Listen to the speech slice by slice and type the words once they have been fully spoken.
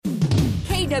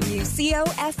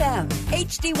KWCO-FM,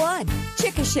 HD1,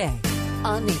 Chickasha.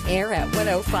 On the air at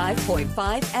 105.5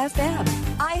 FM,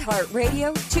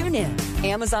 iHeartRadio, TuneIn,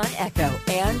 Amazon Echo,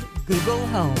 and Google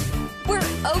Home. We're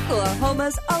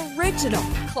Oklahoma's original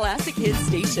classic hit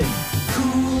station.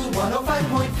 Cool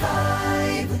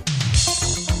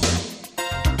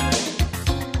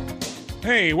 105.5.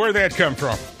 Hey, where'd that come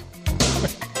from?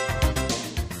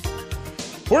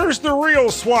 Where's the real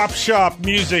Swap Shop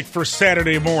music for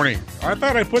Saturday morning? I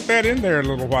thought I put that in there a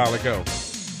little while ago.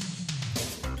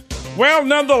 Well,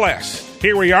 nonetheless,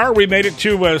 here we are. We made it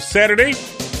to Saturday,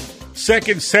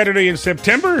 second Saturday in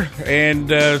September, and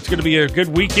it's going to be a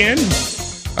good weekend,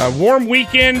 a warm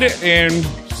weekend, and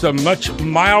some much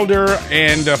milder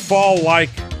and fall-like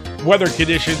weather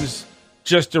conditions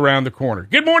just around the corner.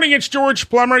 Good morning, it's George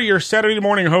Plummer, your Saturday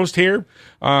morning host here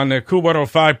on Cool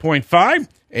 105.5,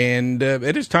 and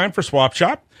it is time for Swap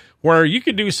Shop, where you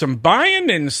can do some buying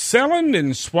and selling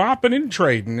and swapping and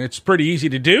trading. It's pretty easy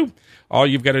to do. All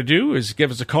you've got to do is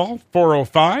give us a call,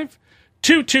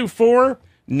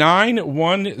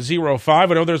 405-224-9105. I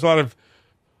know there's a lot of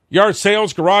yard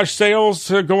sales, garage sales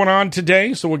going on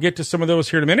today, so we'll get to some of those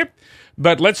here in a minute.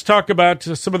 But let's talk about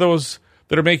some of those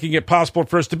that are making it possible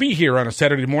for us to be here on a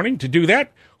Saturday morning. To do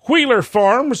that, Wheeler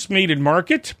Farms Meat and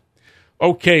Market,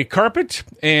 OK Carpet,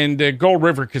 and Gold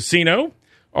River Casino.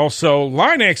 Also,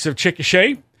 Line-X of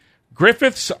Chickasha,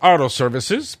 Griffith's Auto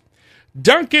Services,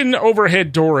 Duncan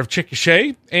Overhead Door of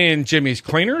Chickasha, and Jimmy's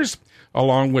Cleaners,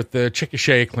 along with the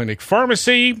Chickasha Clinic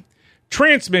Pharmacy,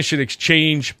 Transmission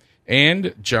Exchange,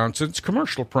 and Johnson's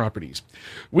Commercial Properties.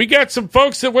 We got some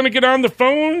folks that want to get on the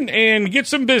phone and get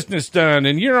some business done,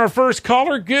 and you're our first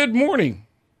caller. Good morning.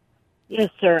 Yes,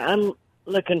 sir. I'm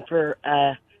looking for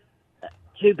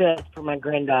 2 beds for my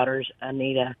granddaughters. I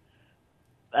need a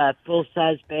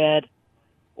full-size bed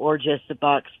or just a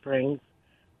box springs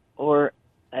or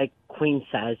a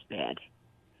queen-size bed.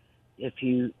 If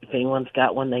anyone's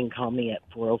got one, they can call me at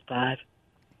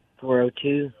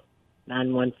 405-402-9166.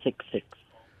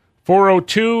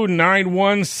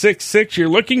 402-9166. You're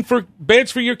looking for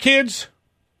beds for your kids?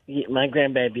 Yeah, my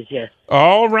grandbabies, yes.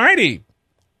 All righty.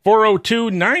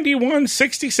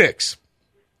 402-9166.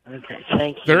 Okay,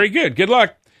 thank you. Very good. Good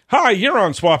luck. Hi, you're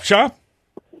on Swap Shop.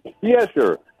 Yes,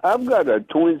 sir. I've got a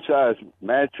twin-size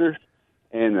mattress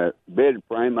and a bed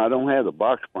frame. I don't have the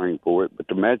box spring for it, but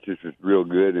the mattress is real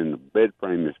good, and the bed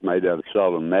frame is made out of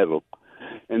solid metal.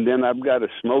 And then I've got a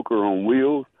smoker on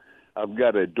wheels. I've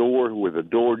got a door with a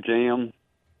door jamb,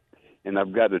 and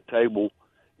I've got a table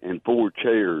and 4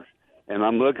 chairs. And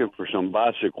I'm looking for some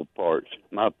bicycle parts.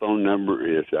 My phone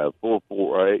number is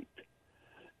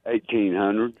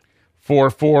 448-1800.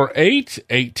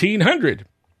 448-1800.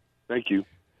 Thank you.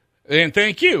 And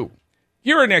thank you.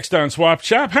 You're next on Swap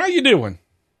Shop. How you doing?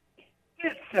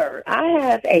 Yes, sir. I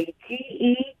have a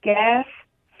GE gas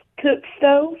cook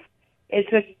stove.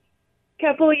 It's a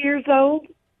couple of years old,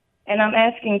 and I'm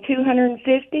asking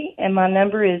 $250, and my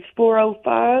number is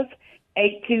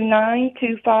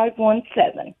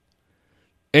 405-829-2517.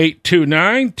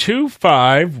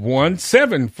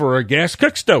 829-2517 for a gas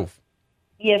cook stove.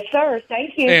 Yes, sir.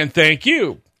 Thank you. And thank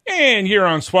you. And you're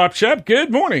on Swap Shop.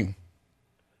 Good morning.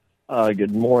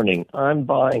 Good morning. I'm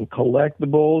buying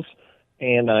collectibles,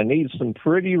 and I need some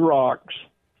pretty rocks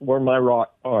for my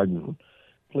rock garden.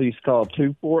 Please call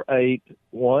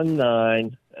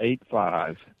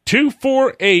 248-1985.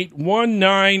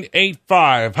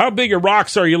 248-1985. How big of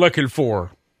rocks are you looking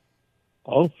for?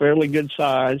 Oh, fairly good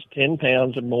size, 10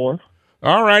 pounds or more.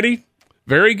 All righty.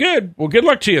 Very good. Well, good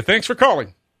luck to you. Thanks for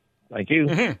calling. Thank you.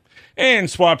 Mm-hmm. And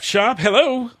Swap Shop,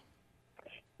 hello.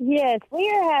 Yes, we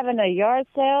are having a yard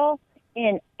sale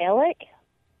in Ellick.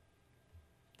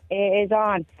 It is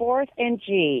on 4th and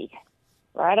G,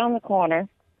 right on the corner.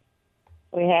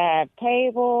 We have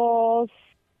tables,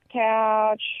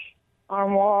 couch,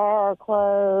 armoire,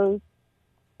 clothes,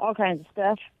 all kinds of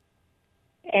stuff.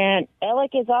 And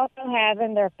Ellick is also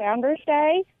having their Founders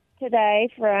Day today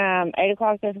from 8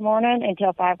 o'clock this morning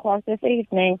until 5 o'clock this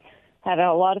evening. Having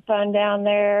a lot of fun down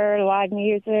there, live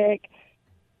music.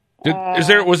 Was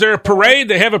there a parade?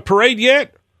 They have a parade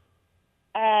yet?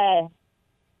 I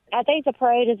think the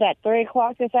parade is at 3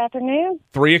 o'clock this afternoon.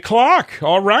 3 o'clock.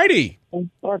 All righty.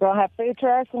 We're going to have food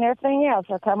trucks and everything else,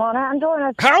 so come on out and join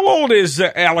us. How old is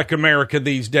Alec America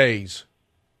these days?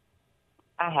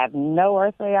 I have no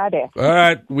earthly idea.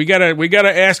 We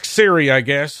gotta ask Siri, I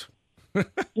guess.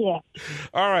 Yeah.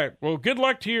 All right. Well, good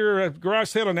luck to your garage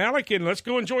sale in Alec, and let's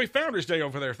go enjoy Founders Day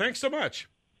over there. Thanks so much.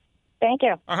 Thank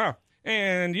you. Uh-huh.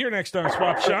 And you're next on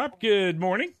Swap Shop. Good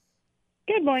morning.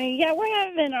 Good morning. Yeah, we're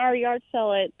having our yard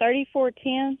sale at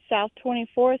 3410 South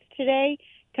 24th today.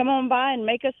 come on by and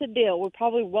make us a deal. We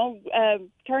probably won't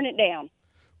turn it down.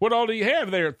 What all do you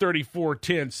have there at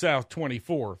 3410 South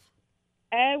 24th?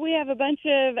 We have a bunch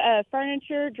of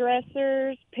furniture,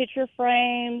 dressers, picture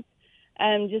frames,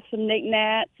 just some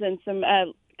knickknacks and some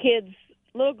kids'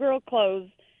 little girl clothes,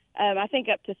 I think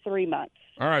up to 3 months.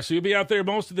 All right, so you'll be out there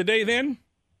most of the day then?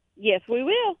 Yes, we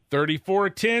will.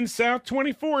 3410 South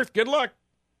 24th. Good luck.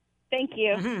 Thank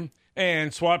you. Mm-hmm.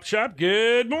 And Swap Shop,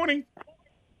 good morning.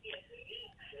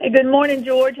 Hey, good morning,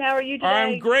 George. How are you today?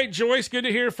 I'm great, Joyce. Good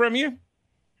to hear from you.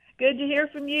 Good to hear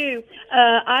from you.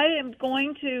 I am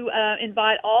going to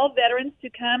invite all veterans to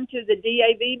come to the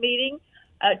DAV meeting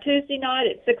Tuesday night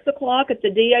at 6 o'clock at the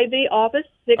DAV office,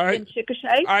 6 in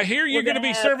Chickasha. I hear you're going to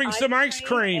be serving some ice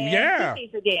cream. Yeah.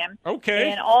 Again.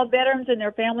 Okay. And all veterans and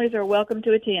their families are welcome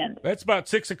to attend. That's about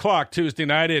 6 o'clock Tuesday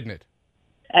night, isn't it?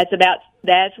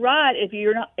 That's right.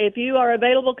 If you are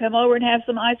available, come over and have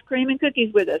some ice cream and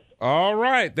cookies with us. All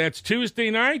right. That's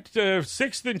Tuesday night,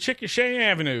 6th and Chickasha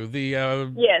Avenue,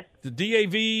 yes. The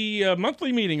DAV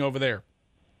monthly meeting over there.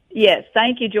 Yes.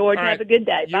 Thank you, George. All have right. a good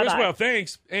day. You Bye-bye. as well.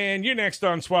 Thanks. And you're next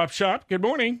on Swap Shop. Good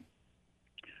morning.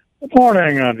 Good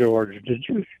morning, George. Did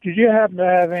you happen to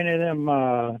have any of them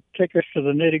tickets to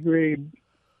the Nitty Gritty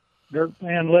Dirt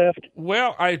Band left?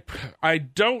 Well, I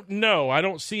don't know. I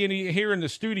don't see any here in the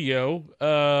studio.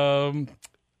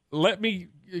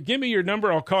 Give me your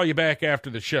number. I'll call you back after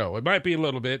the show. It might be a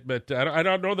little bit, but I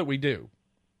don't know that we do.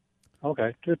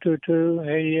 Okay,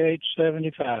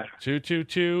 222-8875.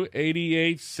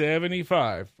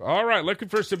 222-8875. All right, looking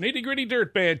for some Nitty Gritty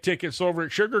Dirt Band tickets over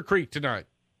at Sugar Creek tonight.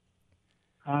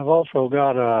 I've also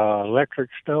got a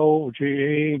electric stove,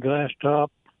 GE, glass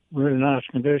top, really nice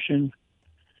condition,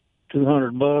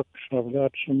 $200. I've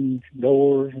got some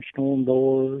doors and storm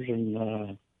doors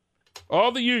and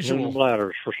all the usual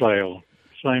ladders for sale.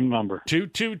 Same number.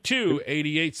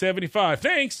 222-8875.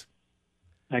 Thanks.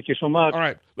 Thank you so much. All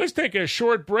right, let's take a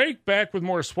short break. Back with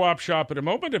more Swap Shop in a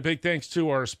moment. A big thanks to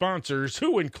our sponsors,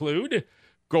 who include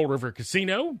Gold River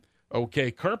Casino,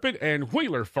 OK Carpet, and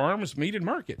Wheeler Farms Meat and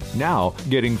Market. Now,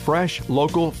 getting fresh,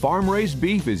 local, farm-raised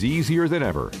beef is easier than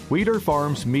ever. Wheeler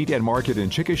Farms Meat and Market in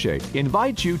Chickasha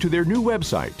invites you to their new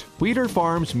website,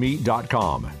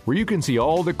 WheelerFarmsMeat.com, where you can see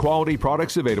all the quality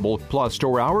products available, plus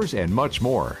store hours and much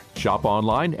more. Shop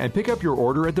online and pick up your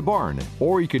order at the barn,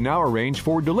 or you can now arrange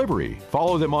for delivery.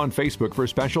 Follow them on Facebook for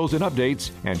specials and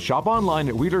updates, and shop online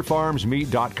at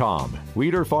WheelerFarmsMeat.com.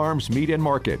 Wheeler Farms Meat and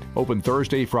Market, open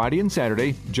Thursday, Friday, and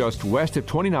Saturday, just west of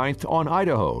 29th on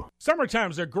Idaho.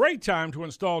 Summertime's a great time to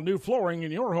install new flooring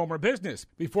in your home or business.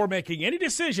 Before making any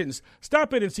decisions,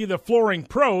 stop in and see the flooring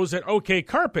pros at OK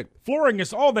Carpet. Flooring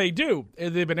is all they do,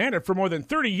 and they've been at it for more than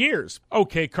 30 years.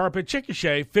 OK Carpet,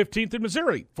 Chickasha, 15th in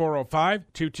Missouri,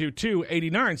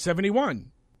 405-222-8971.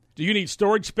 Do you need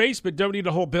storage space but don't need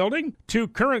a whole building? Two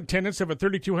current tenants of a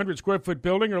 3,200 square foot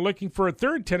building are looking for a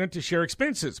third tenant to share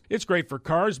expenses. It's great for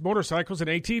cars, motorcycles, and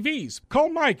ATVs. Call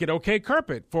Mike at OK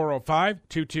Carpet,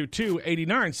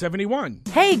 405-222-8971.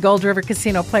 Hey, Gold River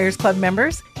Casino Players Club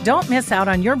members, don't miss out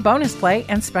on your bonus play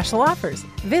and special offers.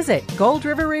 Visit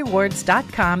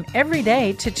goldriverrewards.com every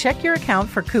day to check your account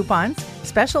for coupons,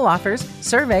 special offers,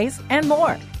 surveys, and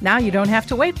more. Now you don't have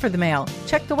to wait for the mail.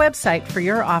 Check the website for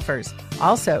your offers.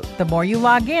 Also, the more you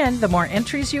log in, the more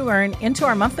entries you earn into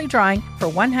our monthly drawing for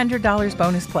 $100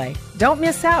 bonus play. Don't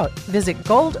miss out. Visit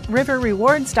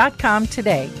goldriverrewards.com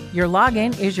today. Your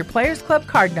login is your Players Club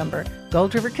card number.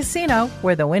 Gold River Casino,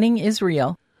 where the winning is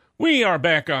real. We are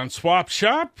back on Swap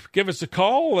Shop. Give us a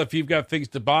call if you've got things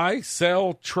to buy,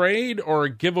 sell, trade, or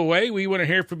give away. We want to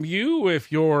hear from you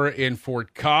if you're in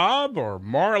Fort Cobb or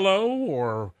Marlow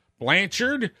or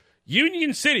Blanchard,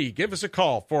 Union City. Give us a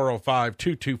call,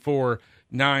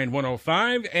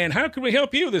 405-224-9105. And how can we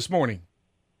help you this morning?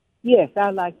 Yes,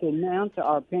 I'd like to announce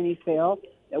our penny sale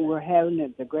that we're having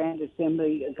at the Grand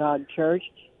Assembly of God Church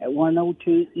at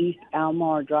 102 East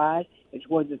Almar Drive. It's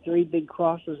where the three big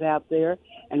crosses out there,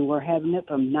 and we're having it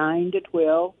from 9 to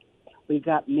 12. We've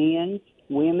got men,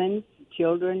 women,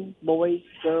 children, boys,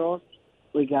 girls.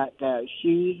 We got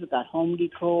shoes. We got home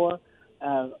decor.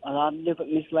 A lot of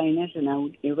different miscellaneous,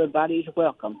 and everybody's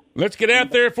welcome. Let's get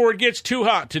out there before it gets too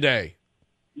hot today.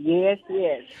 Yes,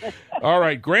 yes. All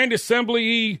right, Grand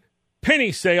Assembly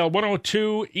penny sale,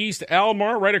 102 East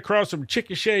Almar, right across from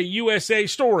Chickasha USA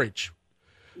Storage.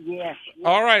 Yes.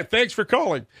 All right, thanks for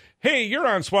calling. Hey, you're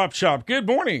on Swap Shop. Good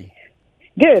morning.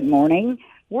 Good morning.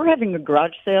 We're having a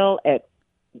garage sale at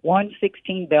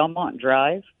 116 Belmont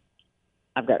Drive.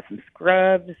 I've got some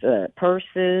scrubs,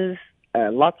 purses,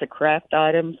 lots of craft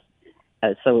items.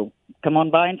 So come on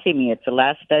by and see me. It's the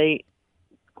last day.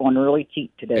 It's going really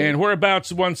cheap today. And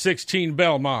whereabouts 116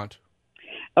 Belmont?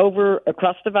 over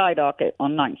across the viaduct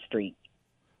on 9th Street.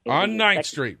 On 9th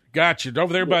Street. Gotcha.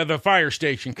 Over there by the fire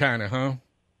station, kind of, huh?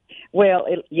 Well,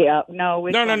 no.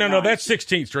 No. That's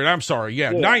 16th Street. I'm sorry.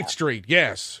 Yeah, 9th Street.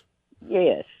 Yes.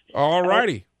 Yes. All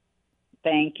righty.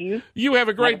 Thank you. You have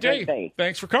a great day.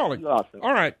 Thanks for calling. Awesome.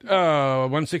 All right.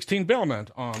 116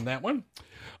 Belmont on that one.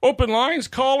 Open lines,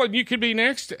 call, and you could be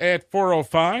next at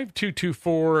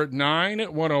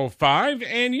 405-224-9105.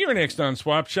 And you're next on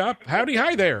Swap Shop. Howdy,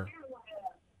 hi there.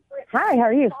 Hi, how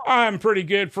are you? I'm pretty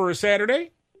good for a Saturday.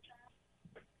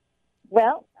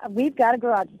 Well, we've got a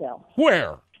garage sale.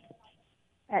 Where?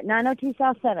 At 902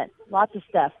 South 7th. Lots of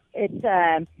stuff. It's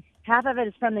half of it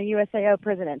is from the USAO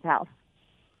president's house.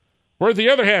 Where'd the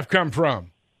other half come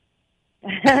from?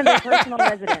 Their personal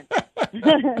residence.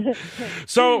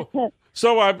 So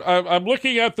I'm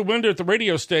looking out the window at the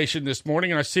radio station this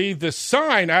morning, and I see this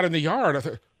sign out in the yard. I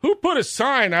thought, who put a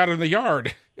sign out in the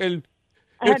yard? And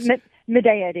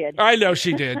Medea did. I know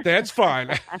she did. That's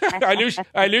fine.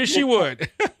 I knew she would.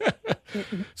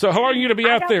 So how long are you going to be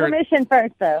out there? I got permission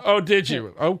first, though. Oh, did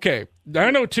you? Okay.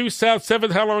 902 South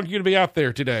 7th. How long are you going to be out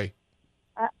there today?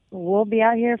 We'll be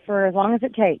out here for as long as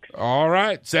it takes. All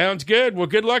right. Sounds good. Well,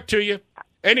 good luck to you.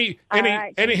 Any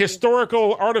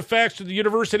historical artifacts to the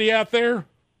university out there?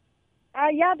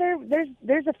 Yeah,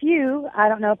 there's a few. I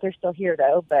don't know if they're still here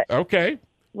though, but okay.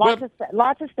 Lots of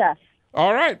stuff.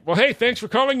 All right. Well, hey, thanks for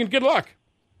calling and good luck.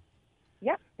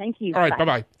 Yep. Thank you. All right.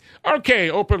 Bye-bye. Okay.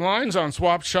 Open lines on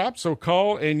Swap Shop. So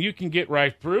call and you can get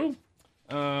right through.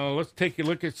 Let's take a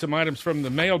look at some items from the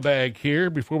mailbag here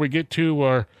before we get to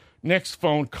our next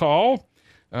phone call.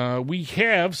 We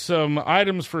have some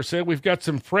items for sale. We've got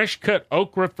some fresh cut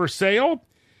okra for sale.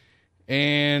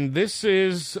 And this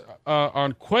is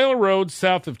on Quail Road,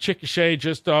 south of Chickasha,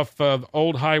 just off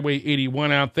Old Highway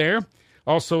 81 out there.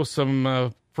 Also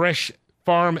some fresh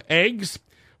farm eggs,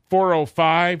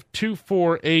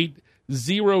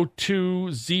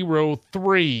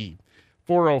 405-248-0203.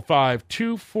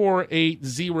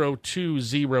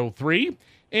 405-248-0203.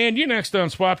 And you next on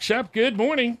Swap Shop. Good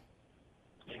morning.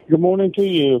 Good morning to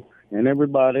you and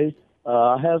everybody.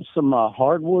 I have some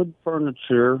hardwood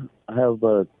furniture. I have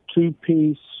a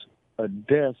two-piece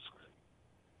desk,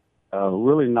 a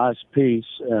really nice piece,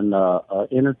 and an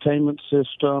entertainment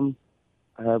system.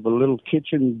 I have a little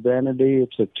kitchen vanity.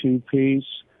 It's a two-piece,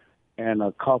 and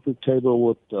a coffee table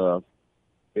with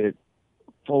it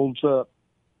folds up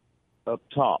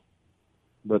top.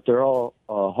 But they're all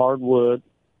hardwood,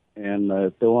 and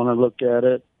if they want to look at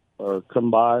it or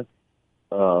come by,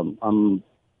 I'm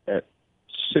at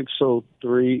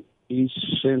 603 East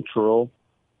Central,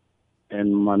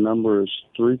 and my number is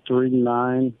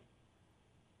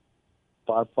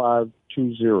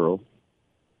 339-5520.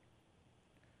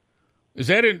 Is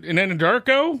that in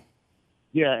Anadarko?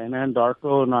 Yeah, in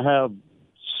Anadarko, and I have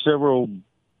several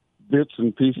bits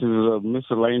and pieces of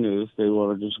miscellaneous. They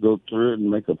want to just go through it and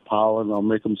make a pile, and I'll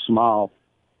make them smile.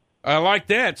 I like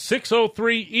that.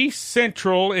 603 East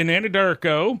Central in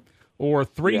Anadarko. Or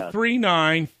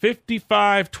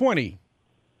 339-5520.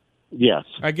 Yes.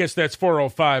 I guess that's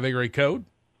 405 area code.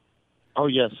 Oh,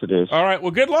 yes, it is. All right.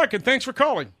 Well, good luck, and thanks for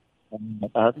calling.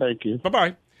 Thank you.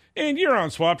 Bye-bye. And you're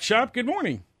on Swap Shop. Good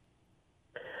morning.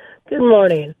 Good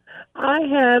morning. I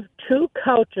have two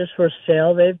couches for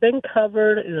sale. They've been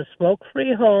covered in a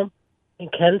smoke-free home in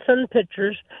Kenson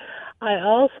Pictures. I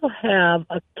also have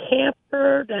a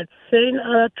camper that's sitting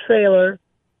on a trailer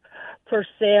for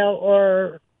sale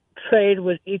or trade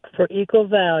for equal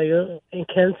value in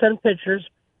Kenson Pictures.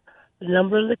 The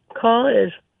number to call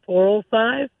is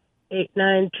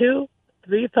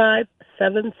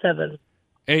 405-892-3577.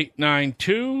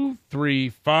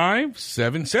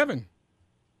 892-3577.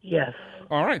 Yes.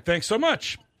 All right. Thanks so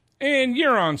much. And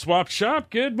you're on Swap Shop.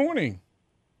 Good morning.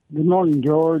 Good morning,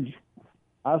 George.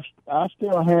 I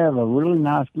still have a really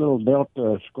nice little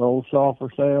Delta scroll saw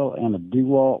for sale and a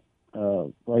DeWalt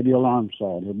radio alarm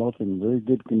saw. They're both in very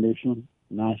good condition.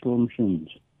 Nice little machines.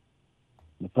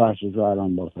 The price is right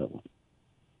on both of them.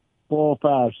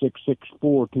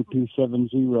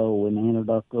 405-664-2270 in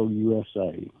Anadarko,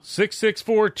 USA.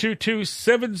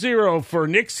 664-2270 for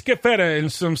Nick Scafetta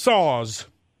and some saws.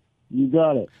 You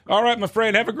got it. All right, my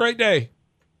friend. Have a great day.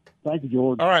 Thank you,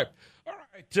 George. All right.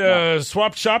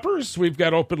 Swap Shoppers, we've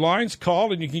got open lines.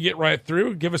 Call and you can get right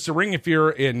through. Give us a ring if you're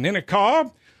in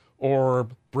Ninnekah or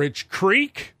Bridge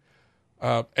Creek,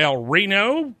 El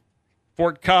Reno,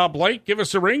 Fort Cobb Lake. Give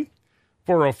us a ring.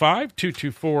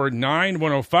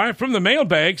 405-224-9105. From the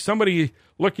mailbag, somebody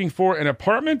looking for an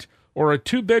apartment or a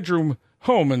two-bedroom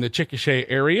home in the Chickasha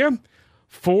area.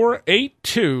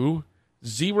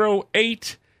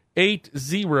 482-0880.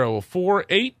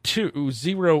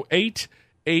 482-0880.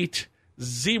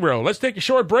 Let's take a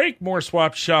short break. More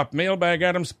Swap Shop mailbag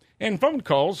items and phone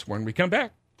calls when we come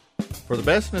back. For the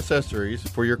best accessories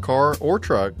for your car or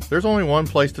truck, there's only one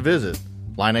place to visit,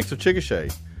 Line-X of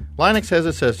Chickasha. Line-X has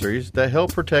accessories that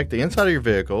help protect the inside of your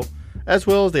vehicle, as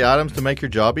well as the items to make your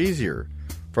job easier,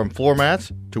 from floor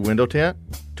mats to window tint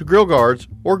to grill guards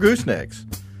or goosenecks.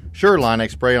 Sure,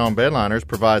 Line-X spray-on bed liners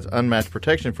provides unmatched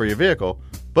protection for your vehicle,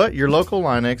 but your local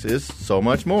Line-X is so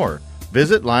much more.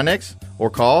 Visit Line-X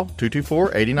or call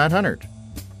 224-8900.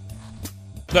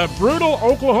 The brutal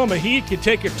Oklahoma heat can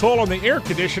take a toll on the air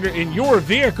conditioner in your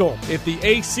vehicle. If the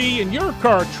AC in your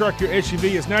car, truck, or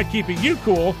SUV is not keeping you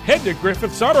cool, head to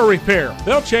Griffith's Auto Repair.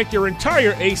 They'll check your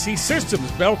entire AC systems,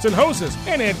 belts, and hoses,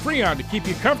 and add Freon to keep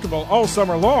you comfortable all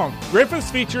summer long. Griffith's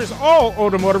features all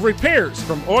automotive repairs,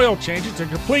 from oil changes to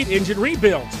complete engine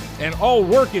rebuilds. And all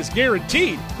work is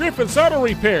guaranteed. Griffith's Auto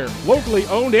Repair, locally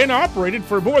owned and operated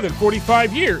for more than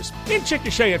 45 years. In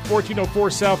Chickasha at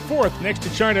 1404 South 4th, next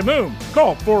to China Moon.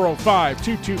 Call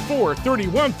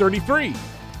 405-224-3133.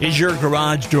 Is your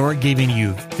garage door giving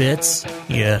you fits?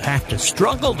 You have to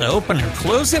struggle to open and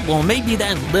close it? Well, maybe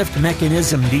that lift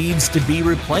mechanism needs to be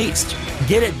replaced.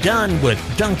 Get it done with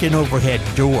Duncan Overhead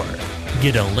Door.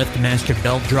 Get a LiftMaster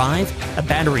belt drive, a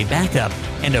battery backup,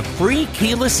 and a free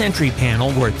keyless entry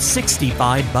panel worth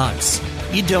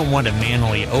 $65. You don't want to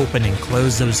manually open and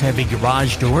close those heavy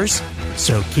garage doors,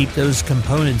 so keep those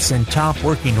components in top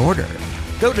working order.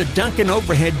 Go to Duncan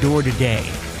Overhead Door today.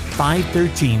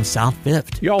 513 South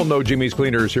 5th. Y'all know Jimmy's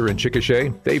Cleaners here in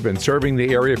Chickasha. They've been serving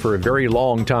the area for a very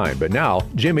long time, but now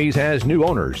Jimmy's has new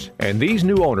owners. And these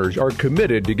new owners are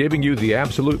committed to giving you the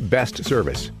absolute best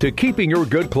service, to keeping your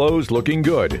good clothes looking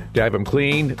good, to have them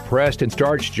cleaned, pressed, and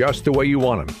starched just the way you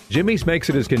want them. Jimmy's makes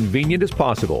it as convenient as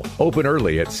possible. Open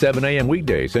early at 7 a.m.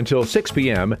 weekdays until 6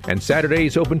 p.m. and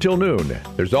Saturdays open till noon.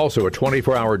 There's also a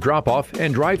 24-hour drop-off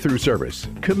and drive-through service.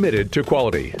 Committed to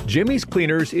quality. Jimmy's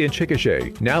Cleaners in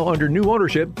Chickasha, now under new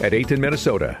ownership at 8th and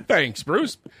Minnesota. Thanks,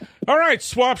 Bruce. All right,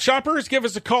 Swap Shoppers, give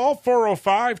us a call,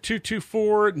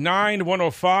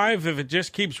 405-224-9105. If it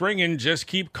just keeps ringing, just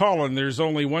keep calling. There's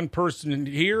only one person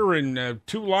here and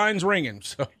two lines ringing.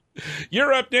 So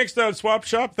you're up next on Swap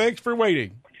Shop. Thanks for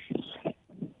waiting.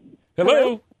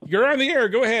 Hello? You're on the air.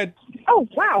 Go ahead. Oh,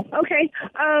 wow. Okay.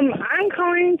 I'm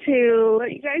calling to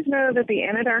let you guys know that the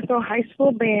Anadarko High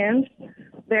School Band,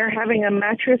 they're having a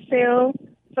mattress sale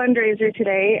fundraiser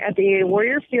today at the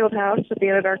Warrior Fieldhouse at the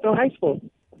Anadarko High School.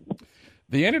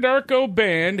 The Anadarko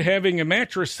Band having a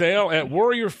mattress sale at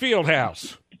Warrior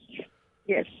Fieldhouse.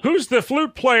 Yes. Who's the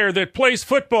flute player that plays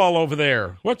football over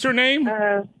there? What's her name?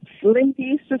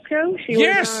 Lindsay Cisco. She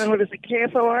was on, what is it,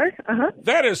 KFOR? Uh-huh.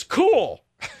 That is cool.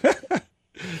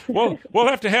 Well, we'll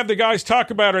have to have the guys talk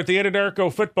about her at the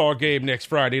Anadarko football game next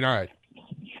Friday night.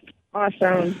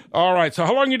 Awesome. All right. So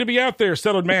how long are you to be out there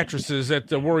selling mattresses at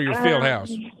the Warrior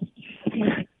Fieldhouse?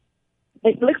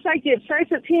 It looks like it starts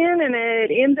at 10 and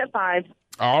it ends at 5.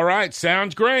 All right.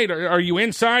 Sounds great. Are you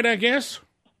inside, I guess?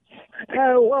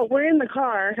 Well, we're in the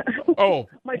car. Oh.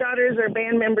 My daughters are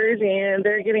band members, and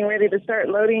they're getting ready to start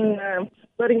loading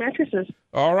mattresses.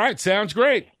 All right. Sounds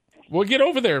great. We'll get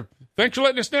over there. Thanks for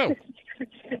letting us know.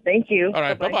 Thank you. All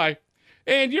right. Bye-bye.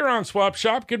 And you're on Swap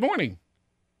Shop. Good morning.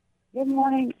 Good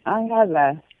morning. I have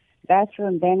a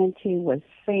bathroom vanity with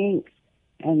sink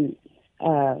and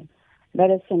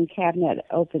medicine cabinet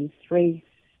opens 3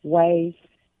 ways,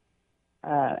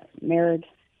 mirrored,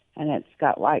 and it's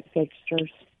got white fixtures.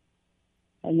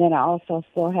 And then I also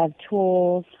still have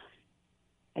tools.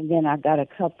 And then I've got a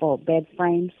couple bed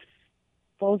frames,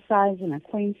 full size and a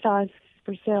queen size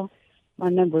for sale. My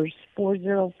number is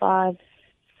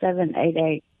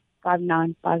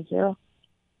 405-788-5950.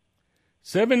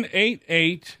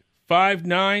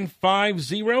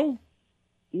 788-5950?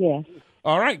 Yes.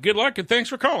 All right. Good luck, and thanks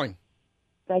for calling.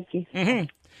 Thank you. Mm-hmm.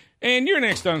 And you're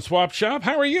next on Swap Shop.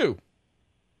 How are you?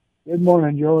 Good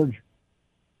morning, George.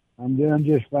 I'm doing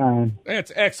just fine.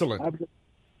 That's excellent.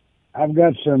 I've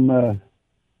got some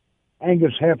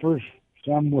Angus heifers,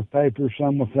 some with papers,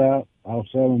 some without. I'll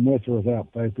sell them with or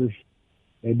without papers.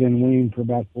 They've been weaned for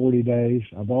about 40 days.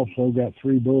 I've also got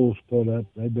 3 bulls put up.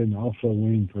 They've been also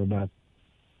weaned for about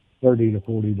 30 to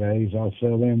 40 days. I'll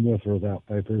sell them with or without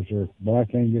papers. They're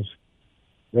Black Angus,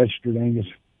 registered Angus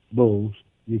bulls.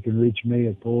 You can reach me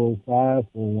at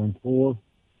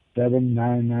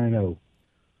 405-414-7990.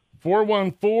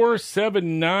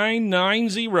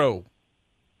 414-7990.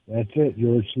 That's it,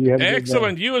 George. You have a good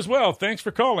Excellent. day. You as well. Thanks for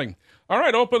calling. All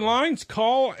right, open lines.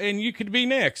 Call, and you could be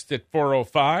next at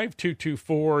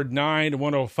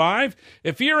 405-224-9105.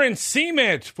 If you're in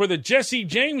Cement for the Jesse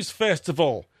James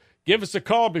Festival, give us a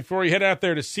call before you head out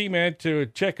there to Cement to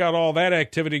check out all that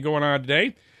activity going on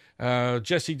today.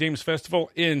 Jesse James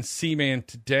Festival in Cement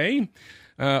today.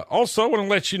 Also, I want to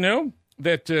let you know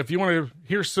that if you want to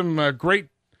hear some great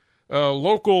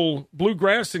local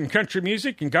bluegrass and country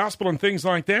music and gospel and things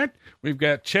like that, we've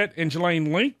got Chet and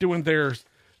Jelaine Link doing their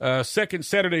second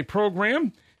Saturday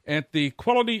program at the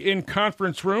Quality Inn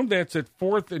Conference Room. That's at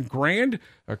 4th and Grand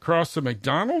across the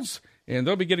McDonald's. And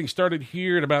they'll be getting started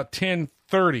here at about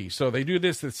 10:30. So they do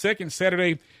this the second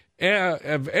Saturday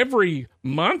of every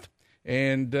month.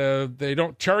 And they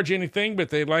don't charge anything, but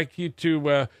they'd like you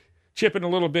to chip in a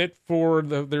little bit for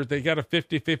they got a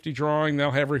 50-50 drawing. They'll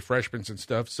have refreshments and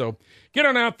stuff. So get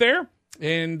on out there.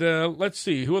 And let's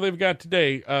see who they've got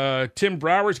today. Tim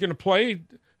Brower's going to play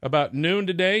about noon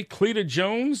today. Cleta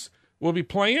Jones will be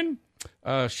playing.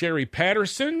 Sherry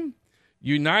Patterson,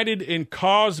 United in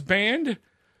Cause Band.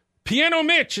 Piano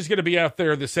Mitch is going to be out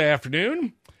there this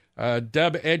afternoon.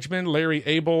 Dub Edgman, Larry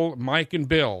Abel, Mike, and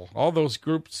Bill. All those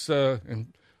groups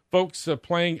and folks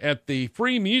playing at the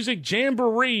Free Music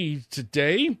Jamboree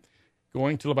today,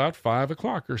 going till about 5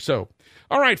 o'clock or so.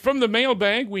 All right, from the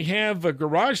mailbag, we have a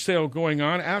garage sale going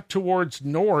on out towards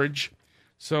Norwich.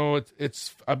 So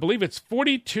it's I believe it's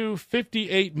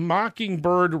 4258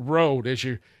 Mockingbird Road as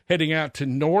you're heading out to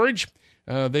Norwich.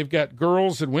 They've got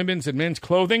girls and women's and men's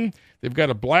clothing. They've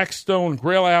got a Blackstone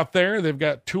grill out there. They've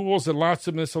got tools and lots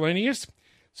of miscellaneous.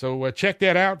 So check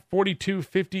that out,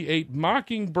 4258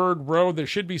 Mockingbird Road. There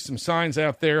should be some signs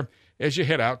out there as you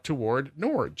head out toward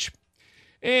Norwich.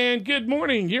 And good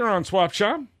morning. You're on Swap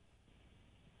Shop.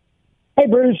 Hey,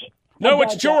 Bruce. No,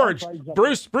 it's George.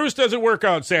 Bruce doesn't work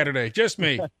on Saturday. Just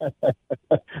me.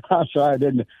 I'm sorry, I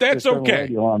didn't. That's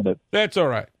okay. That's all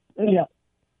right. Yeah.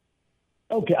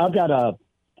 Okay, I've got a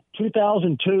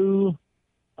 2002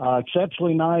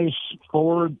 exceptionally nice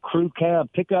Ford Crew Cab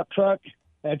pickup truck,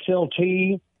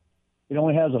 XLT. It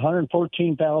only has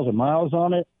 114,000 miles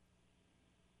on it.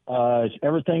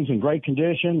 Everything's in great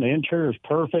condition. The interior is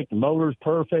perfect. The motor's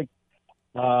perfect.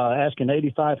 Asking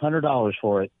 $8,500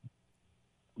 for it.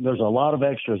 There's a lot of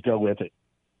extras go with it.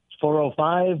 It's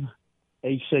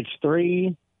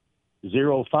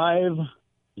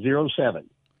 405-863-0507.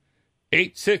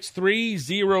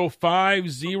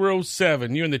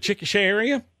 863-0507. You in the Chickasha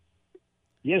area?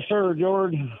 Yes, sir,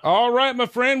 George. All right, my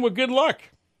friend. Well, good luck.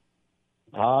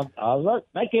 Thank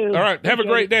you. All right. Have a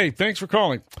great day. Thanks for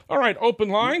calling. All right. Open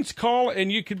lines. Call, and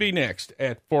you could be next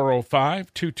at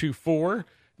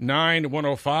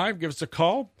 405-224-9105. Give us a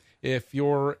call. If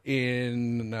you're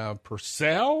in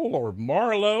Purcell or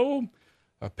Marlow,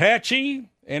 Apache,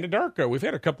 Anadarko. We've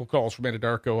had a couple calls from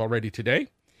Anadarko already today.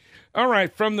 All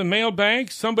right, from the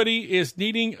mailbag, somebody is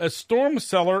needing a storm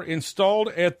cellar installed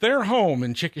at their home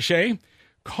in Chickasha.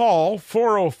 Call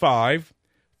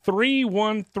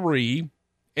 405-313-8347.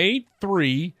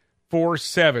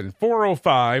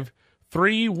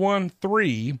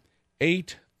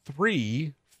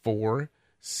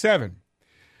 405-313-8347.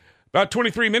 About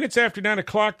 23 minutes after 9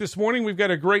 o'clock this morning, we've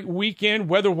got a great weekend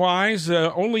weather-wise.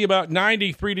 Only about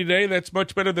 93 today. That's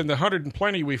much better than the 100 and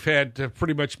plenty we've had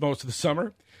pretty much most of the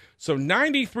summer. So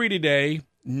 93 today,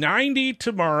 90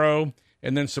 tomorrow,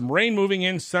 and then some rain moving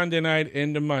in Sunday night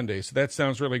into Monday. So that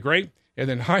sounds really great. And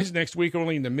then highs next week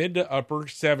only in the mid to upper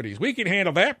 70s. We can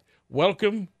handle that.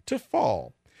 Welcome to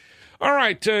fall. All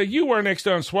right, you are next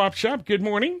on Swap Shop. Good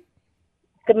morning.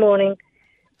 Good morning.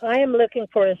 I am looking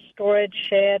for a storage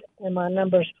shed, and my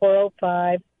number is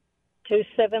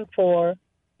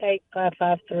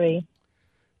 405-274-8553.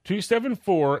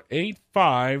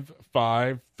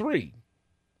 274-8553.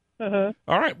 All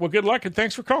right. Well, good luck, and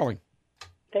thanks for calling.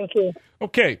 Thank you.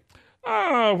 Okay.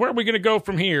 Where are we going to go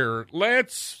from here?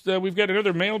 We've got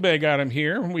another mailbag item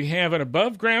here. We have an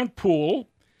above-ground pool.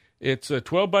 It's a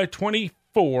 12 by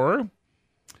 24,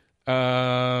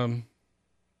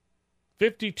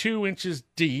 52 inches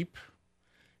deep,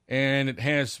 and it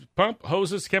has pump,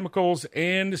 hoses, chemicals,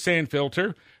 and a sand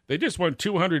filter. They just want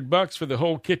 $200 for the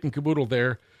whole kit and caboodle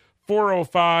there.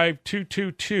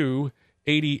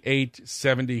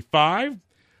 405-222-8875.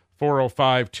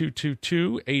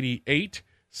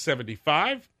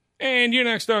 405-222-8875. And you're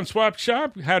next on Swap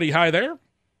Shop. Howdy, hi there.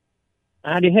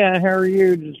 Howdy, hi. How are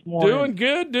you this morning?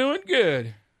 Doing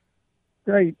good.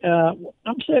 Great. I'm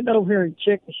sitting over here in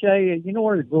Chickasha. You know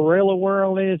where the Gorilla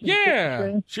World is?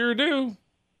 Yeah, sure do.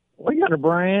 We got a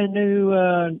brand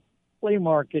new flea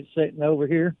market sitting over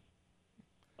here.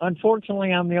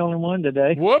 Unfortunately, I'm the only one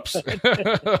today. Whoops.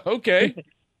 Okay.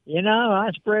 You know,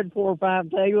 I spread 4 or 5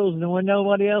 tables, and when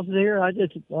nobody else is here, I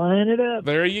just line it up.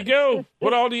 There you go.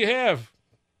 What all do you have?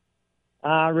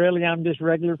 I'm just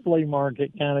regular flea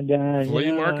market kind of guy.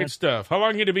 Flea market stuff. How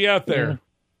long are you to be out there?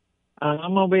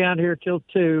 I'm going to be out here till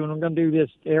 2, and I'm going to do this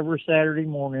every Saturday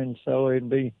morning, so it'll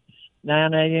be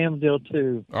 9 a.m. till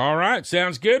 2. All right.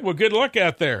 Sounds good. Well, good luck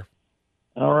out there.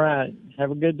 All right.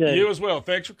 Have a good day. You as well.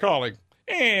 Thanks for calling.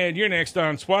 And you're next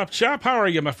on Swap Shop. How are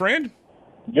you, my friend?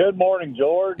 Good morning,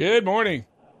 George. Good morning.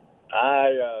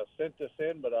 I sent this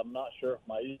in, but I'm not sure if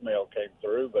my email came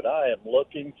through, but I am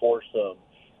looking for some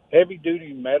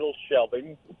heavy-duty metal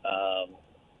shelving,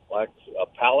 like a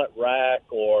pallet rack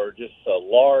or just a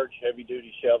large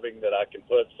heavy-duty shelving that I can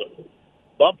put some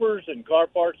bumpers and car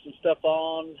parts and stuff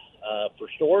on for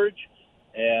storage,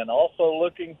 and also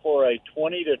looking for a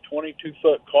 20 to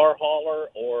 22-foot car hauler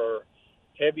or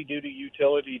heavy-duty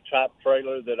utility type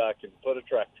trailer that I can put a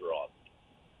tractor on.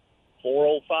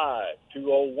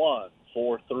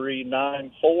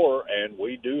 405-201-4394, and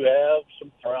we do have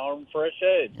some farm fresh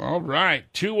eggs. All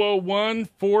right,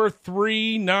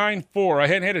 201-4394. I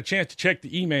hadn't had a chance to check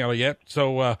the email yet,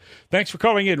 so thanks for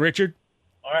calling in, Richard.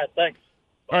 All right, thanks.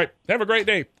 All right, have a great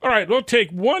day. All right, we'll take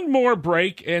one more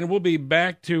break, and we'll be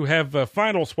back to have a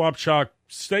final Swap Shop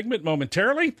segment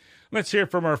momentarily. Let's hear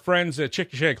from our friends at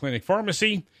Chickasha Clinic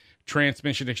Pharmacy,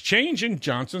 Transmission Exchange, and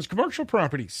Johnson's Commercial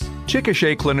Properties.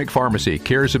 Chickasha Clinic Pharmacy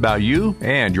cares about you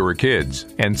and your kids.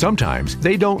 And sometimes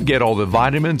they don't get all the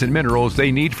vitamins and minerals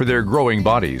they need for their growing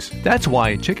bodies. That's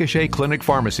why Chickasha Clinic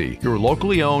Pharmacy, your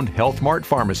locally owned Health Mart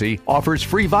pharmacy, offers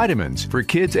free vitamins for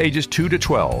kids ages 2 to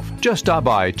 12. Just stop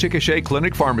by Chickasha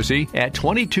Clinic Pharmacy at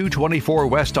 2224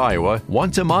 West Iowa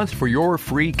once a month for your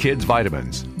free kids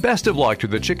vitamins. Best of luck to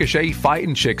the Chickasha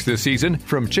Fightin' Chicks this season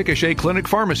from Chickasha Clinic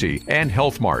Pharmacy and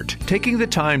Health Mart, taking the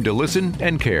time to listen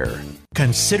and care.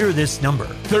 Consider this number,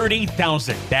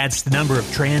 30,000. That's the number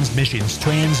of transmissions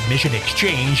Transmission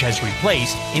Exchange has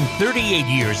replaced in 38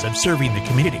 years of serving the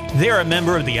community. They're a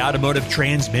member of the Automotive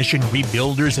Transmission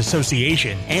Rebuilders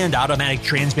Association and Automatic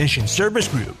Transmission Service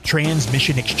Group.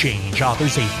 Transmission Exchange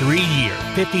offers a 3-year,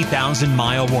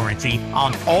 50,000-mile warranty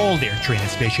on all their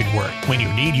transmission work. When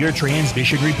you need your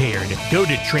transmission repaired, go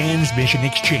to Transmission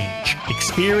Exchange.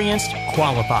 Experienced,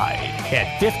 qualified.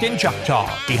 At 5th and Choctaw,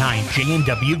 behind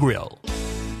J&W Grill.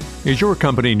 Is your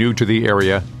company new to the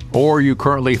area, or you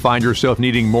currently find yourself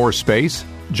needing more space?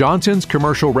 Johnson's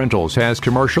Commercial Rentals has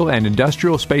commercial and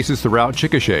industrial spaces throughout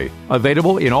Chickasha,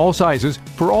 available in all sizes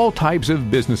for all types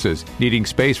of businesses needing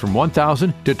space from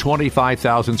 1,000 to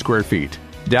 25,000 square feet.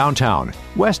 Downtown,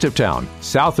 west of town,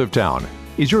 south of town.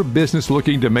 Is your business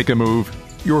looking to make a move?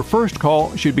 Your first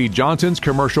call should be Johnson's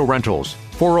Commercial Rentals,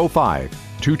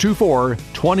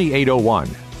 405-224-2801.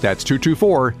 That's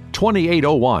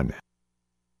 224-2801.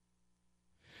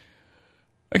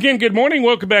 Again, good morning.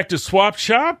 Welcome back to Swap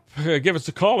Shop. Give us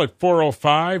a call at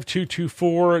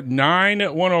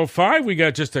 405-224-9105. We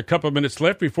got just a couple of minutes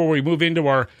left before we move into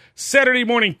our Saturday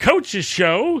morning coaches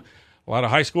show. A lot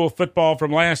of high school football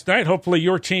from last night. Hopefully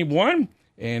your team won.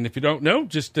 And if you don't know,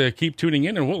 just keep tuning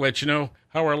in and we'll let you know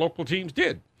how our local teams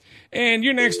did. And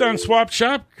you're next on Swap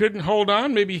Shop. Couldn't hold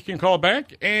on. Maybe you can call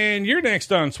back. And you're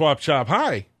next on Swap Shop.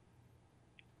 Hi.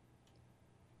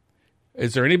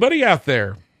 Is there anybody out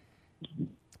there?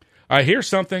 I hear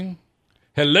something.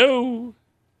 Hello.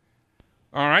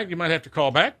 All right, you might have to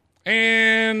call back.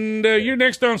 And you're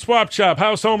next on Swap Shop.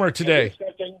 How's Homer today?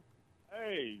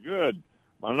 Hey, good.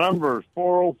 My number is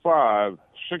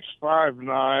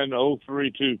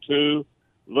 405-659-0322.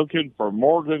 Looking for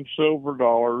Morgan Silver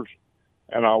Dollars.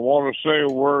 And I want to say a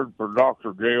word for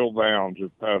Dr. Gail Downs, who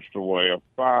passed away. A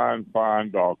fine,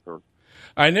 fine doctor.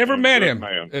 I never met him.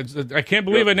 I can't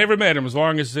believe I never met him. As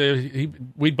long as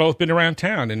we'd both been around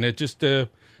town, and it just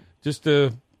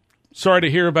sorry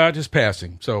to hear about his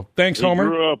passing. So thanks, Homer. He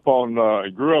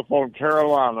grew up on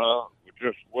Carolina,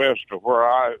 just west of where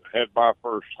I had my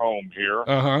first home here.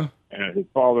 Uh-huh. And his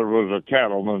father was a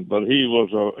cattleman, but he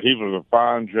was a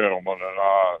fine gentleman, and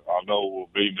I know will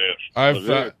be missed.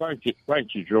 Thank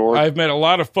you, George. I've met a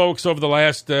lot of folks over the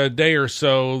last day or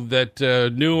so that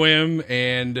knew him,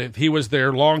 and he was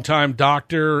their longtime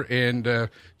doctor, and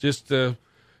just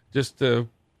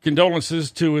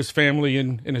condolences to his family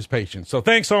and his patients. So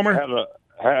thanks, Homer.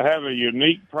 Had a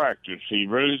unique practice. He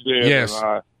really did. Yes.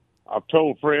 And I've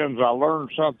told friends I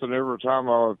learned something every time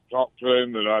I talked to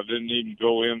him that I didn't even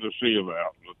go in to see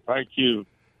about. But thank you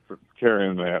for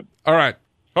carrying that. All right.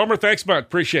 Homer, thanks much.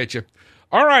 Appreciate you.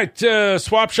 All right,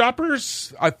 Swap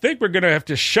Shoppers, I think we're going to have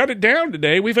to shut it down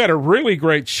today. We've had a really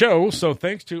great show, so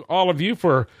thanks to all of you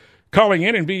for calling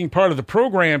in and being part of the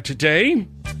program today.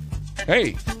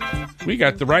 Hey, we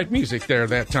got the right music there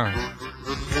that time.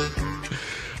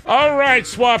 All right,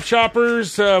 Swap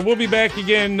Shoppers. We'll be back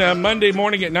again Monday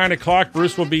morning at 9 o'clock.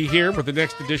 Bruce will be here with the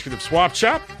next edition of Swap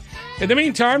Shop. In the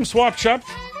meantime, Swap Shop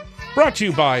brought to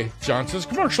you by Johnson's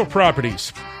Commercial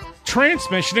Properties,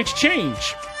 Transmission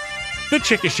Exchange, the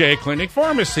Chickasha Clinic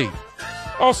Pharmacy,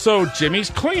 also Jimmy's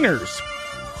Cleaners,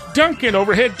 Duncan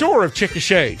Overhead Door of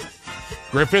Chickasha,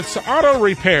 Griffith's Auto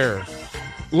Repair,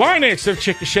 Linex of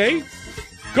Chickasha,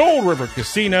 Gold River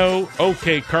Casino,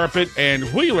 OK Carpet, and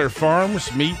Wheeler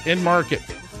Farms Meat and Market.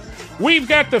 We've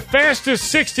got the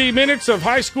fastest 60 minutes of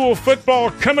high school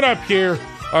football coming up here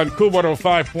on Cool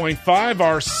 105.5,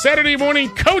 our Saturday morning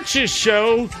coaches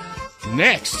show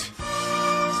next.